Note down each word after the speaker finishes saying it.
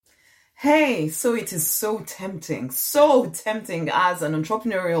Hey, so it is so tempting as an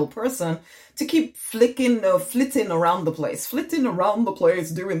entrepreneurial person to keep flitting around the place,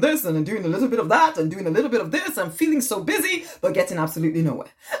 doing this and doing a little bit of that and doing a little bit of this and feeling so busy, but getting absolutely nowhere.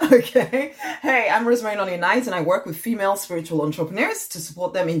 Okay. Hey, I'm Rosemary Nonny Knight and I work with female spiritual entrepreneurs to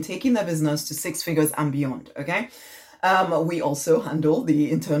support them in taking their business to six figures and beyond. Okay. We also handle the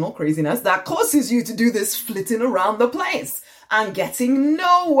internal craziness that causes you to do this flitting around the place and getting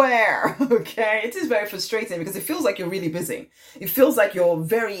nowhere. Okay, it is very frustrating because it feels like you're really busy. It feels like you're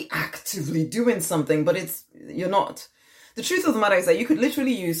very actively doing something, but you're not. The truth of the matter is that you could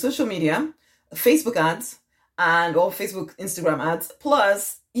literally use social media, Facebook ads, or Facebook, Instagram ads,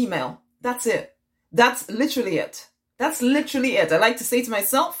 plus email. That's it. That's literally it. I like to say to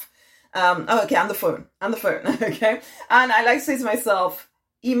myself, and the phone, okay? And I like to say to myself,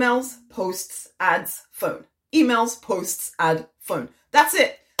 emails, posts, ads, phone. Emails, posts, ad, phone. That's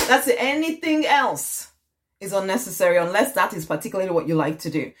it. Anything else is unnecessary unless that is particularly what you like to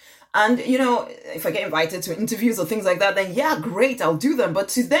do. And, if I get invited to interviews or things like that, then yeah, great, I'll do them. But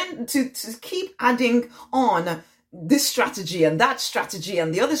to keep adding on this strategy and that strategy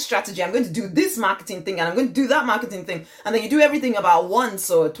and the other strategy, I'm going to do this marketing thing and I'm going to do that marketing thing, and then you do everything about once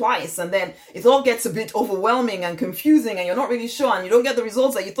or twice, and then it all gets a bit overwhelming and confusing and you're not really sure and you don't get the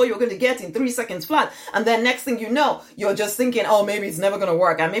results that you thought you were going to get in 3 seconds flat, and then next thing you know, you're just thinking, oh, maybe it's never going to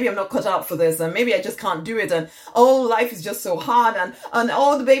work, and maybe I'm not cut out for this, and maybe I just can't do it, and oh, life is just so hard, and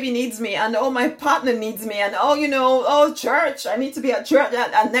oh, the baby needs me, and oh, my partner needs me, and oh, church, I need to be at church,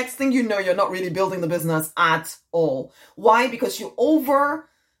 and next thing you know, you're not really building the business at all. Why? Because you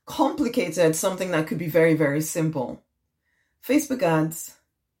overcomplicated something that could be very, very simple. Facebook ads,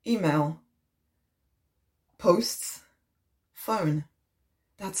 email, posts, phone.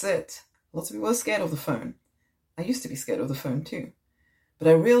 That's it. Lots of people are scared of the phone. I used to be scared of the phone too. But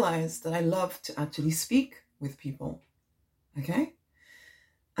I realized that I love to actually speak with people. Okay?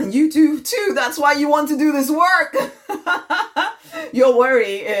 And you do too. That's why you want to do this work. Your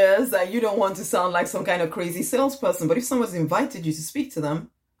worry is that you don't want to sound like some kind of crazy salesperson. But if someone's invited you to speak to them,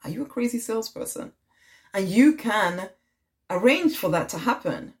 are you a crazy salesperson? And you can arrange for that to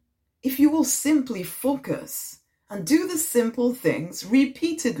happen if you will simply focus and do the simple things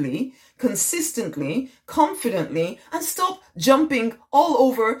repeatedly, consistently, confidently, and stop jumping all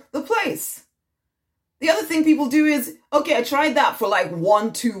over the place. The other thing people do is, okay, I tried that for like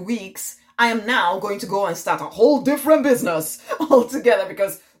 1-2 weeks. I am now going to go and start a whole different business altogether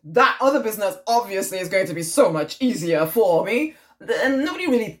because that other business obviously is going to be so much easier for me. And nobody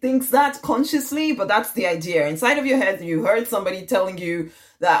really thinks that consciously, but that's the idea. Inside of your head, you heard somebody telling you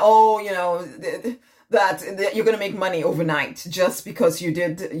that, that you're going to make money overnight just because you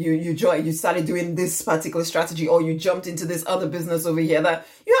started doing this particular strategy, or you jumped into this other business over here that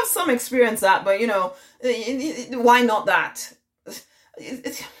you have some experience at, but why not that?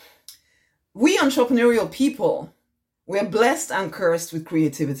 We entrepreneurial people, we're blessed and cursed with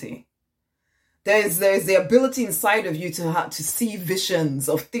creativity. There's the ability inside of you to see visions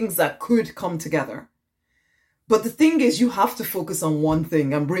of things that could come together. But the thing is, you have to focus on one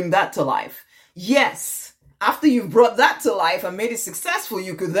thing and bring that to life. Yes, after you've brought that to life and made it successful,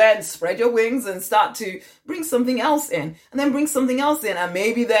 you could then spread your wings and start to bring something else in, and then bring something else in, and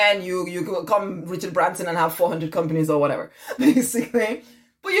maybe then you could become Richard Branson and have 400 companies or whatever, basically.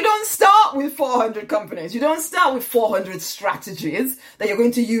 But you don't start with 400 companies. You don't start with 400 strategies that you're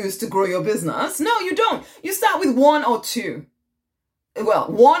going to use to grow your business. No, you don't. You start with 1 or 2.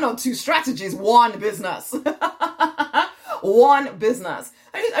 Well, 1 or 2 strategies, 1 business. 1 business.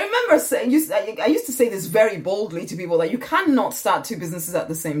 I remember I used to say this very boldly to people, that you cannot start 2 businesses at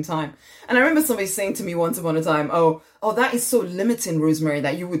the same time. And I remember somebody saying to me once upon a time, oh, that is so limiting, Rosemary,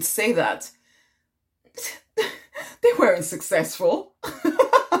 that you would say that. They weren't successful.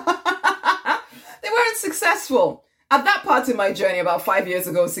 They weren't successful. At that part in my journey, about 5 years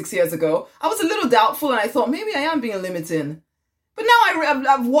ago, 6 years ago, I was a little doubtful and I thought maybe I am being limiting. But now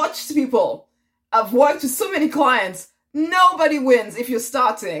I've watched people. I've worked with so many clients. Nobody wins if you're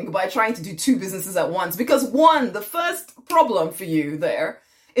starting by trying to do 2 businesses at once. Because the first problem for you there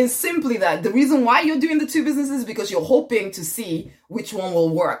is simply that the reason why you're doing the 2 businesses is because you're hoping to see which one will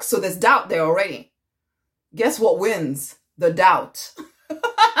work. So there's doubt there already. Guess what wins? The doubt.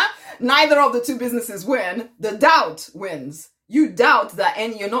 Neither of the 2 businesses win. The doubt wins. You doubt that,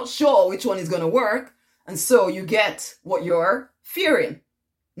 and you're not sure which one is going to work. And so you get what you're fearing.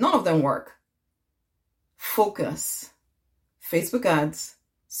 None of them work. Focus. Facebook ads,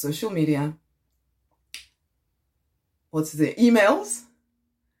 social media, emails,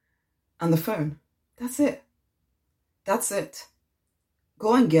 and the phone. That's it.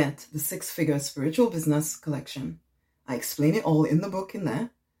 go and get the 6-Figure Spiritual Business Collection. I explain it all in the book in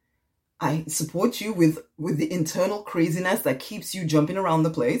there. I support you with the internal craziness that keeps you jumping around the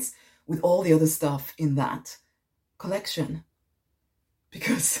place with all the other stuff in that collection.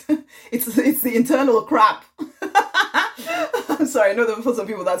 Because it's the internal crap. I'm sorry, I know that for some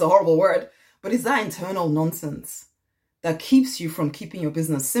people that's a horrible word, but it's that internal nonsense that keeps you from keeping your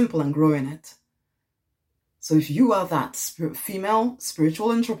business simple and growing it. So if you are that female spiritual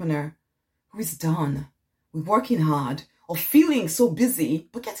entrepreneur who is done with working hard or feeling so busy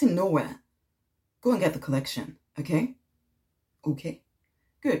but getting nowhere, go and get the collection, okay? Okay,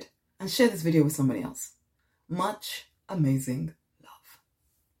 good. And share this video with somebody else. Much amazing